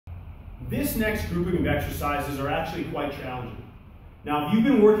this next grouping of exercises are actually quite challenging. Now, if you've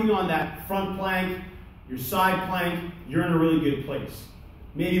been working on that front plank, your side plank, you're in a really good place.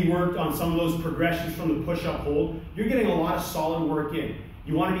 Maybe worked on some of those progressions from the push-up hold, you're getting a lot of solid work in.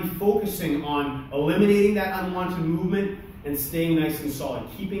 You want to be focusing on eliminating that unwanted movement and staying nice and solid,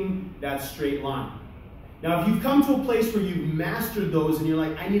 keeping that straight line. Now, if you've come to a place where you've mastered those and you're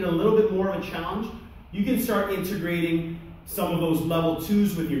like, I need a little bit more of a challenge, you can start integrating some of those level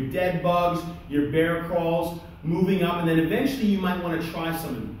 2s with your dead bugs, your bear crawls, moving up, and then eventually you might want to try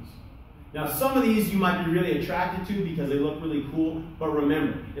some of these. Now, some of these you might be really attracted to because they look really cool, but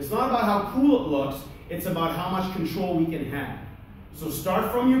remember, it's not about how cool it looks, it's about how much control we can have. So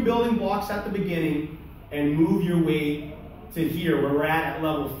start from your building blocks at the beginning and move your way to here where we're at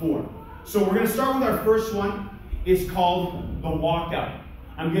level 4. So we're going to start with our first one. It's called the walkout.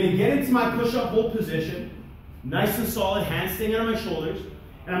 I'm going to get into my push-up hold position, nice and solid, hands staying on my shoulders,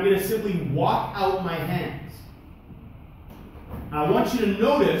 and I'm going to simply walk out my hands. Now, I want you to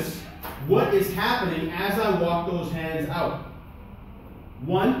notice what is happening as I walk those hands out.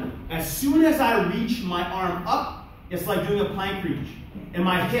 One, as soon as I reach my arm up, it's like doing a plank reach, and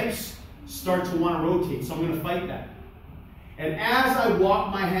my hips start to want to rotate, so I'm going to fight that. And as I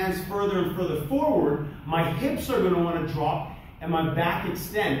walk my hands further and further forward, my hips are going to want to drop and my back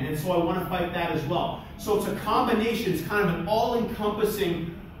extend, and so I want to fight that as well. So it's a combination, it's kind of an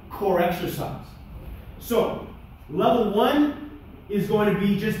all-encompassing core exercise. So level 1 is going to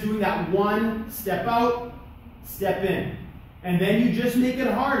be just doing that one step out, step in. And then you just make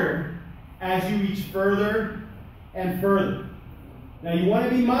it harder as you reach further and further. Now you want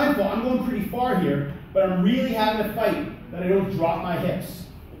to be mindful, I'm going pretty far here, but I'm really having to fight that I don't drop my hips.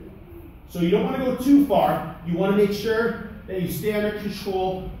 So you don't want to go too far. You want to make sure that you stay under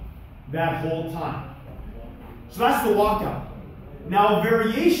control that whole time. So that's the walkout. Now a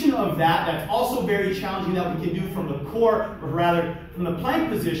variation of that that's also very challenging that we can do from the core, or rather from the plank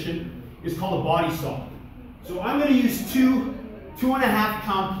position, is called a body saw. So I'm going to use two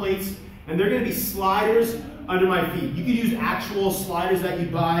 2.5-pound plates, and they're going to be sliders under my feet. You can use actual sliders that you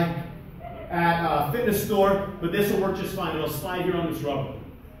buy at a fitness store, but this will work just fine. It'll slide here on this rubber.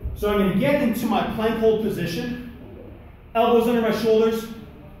 So I'm going to get into my plank hold position, elbows under my shoulders,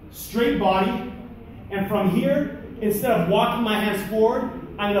 straight body, and from here, instead of walking my hands forward,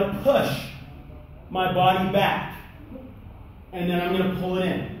 I'm going to push my body back, and then I'm going to pull it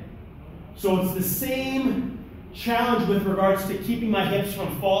in. So it's the same challenge with regards to keeping my hips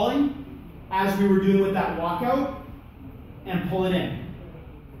from falling as we were doing with that walkout, and pull it in.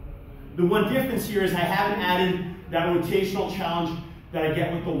 The one difference here is I haven't added that rotational challenge that I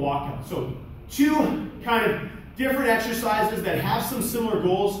get with the walkout. So two kind of different exercises that have some similar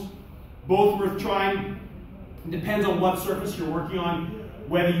goals, both worth trying. It depends on what surface you're working on,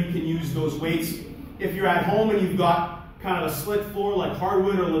 whether you can use those weights. If you're at home and you've got kind of a slick floor like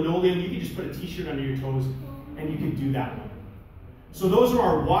hardwood or linoleum, you can just put a t-shirt under your toes and you can do that one. So those are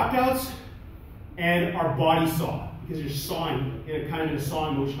our walkouts and our body saw, because you're sawing in a kind of a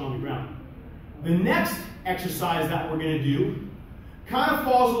sawing motion on the ground. The next exercise that we're going to do kind of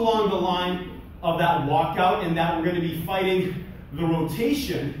falls along the line of that walkout, in that we're going to be fighting the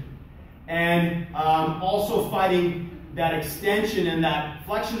rotation and also fighting that extension and that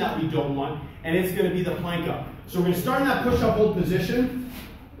flexion that we don't want, and it's going to be the plank up. So we're going to start in that push-up hold position,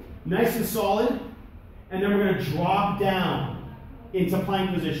 nice and solid, and then we're going to drop down into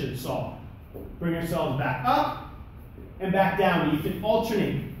plank position, solid. Bring yourselves back up and back down. You can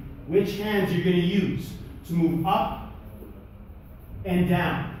alternate which hands you're going to use to move up and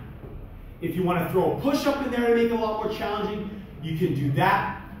down. If you want to throw a push-up in there to make it a lot more challenging, you can do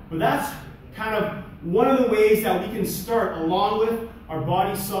that. But that's kind of one of the ways that we can start, along with our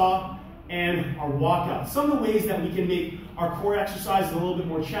body saw and our walkout. Some of the ways that we can make our core exercises a little bit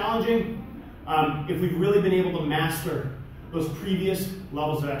more challenging if we've really been able to master those previous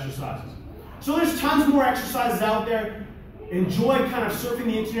levels of exercises. So there's tons more exercises out there. Enjoy kind of surfing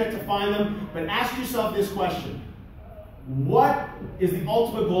the internet to find them, but ask yourself this question: what is the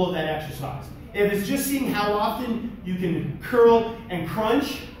ultimate goal of that exercise? If it's just seeing how often you can curl and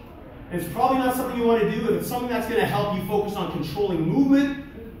crunch, and it's probably not something you want to do. If it's something that's going to help you focus on controlling movement,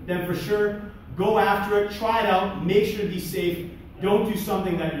 then for sure, go after it, try it out, make sure to be safe. Don't do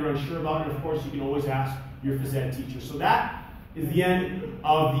something that you're unsure about, and of course, you can always ask your phys ed teacher. So that is the end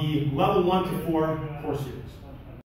of the level 1 to 4 course series.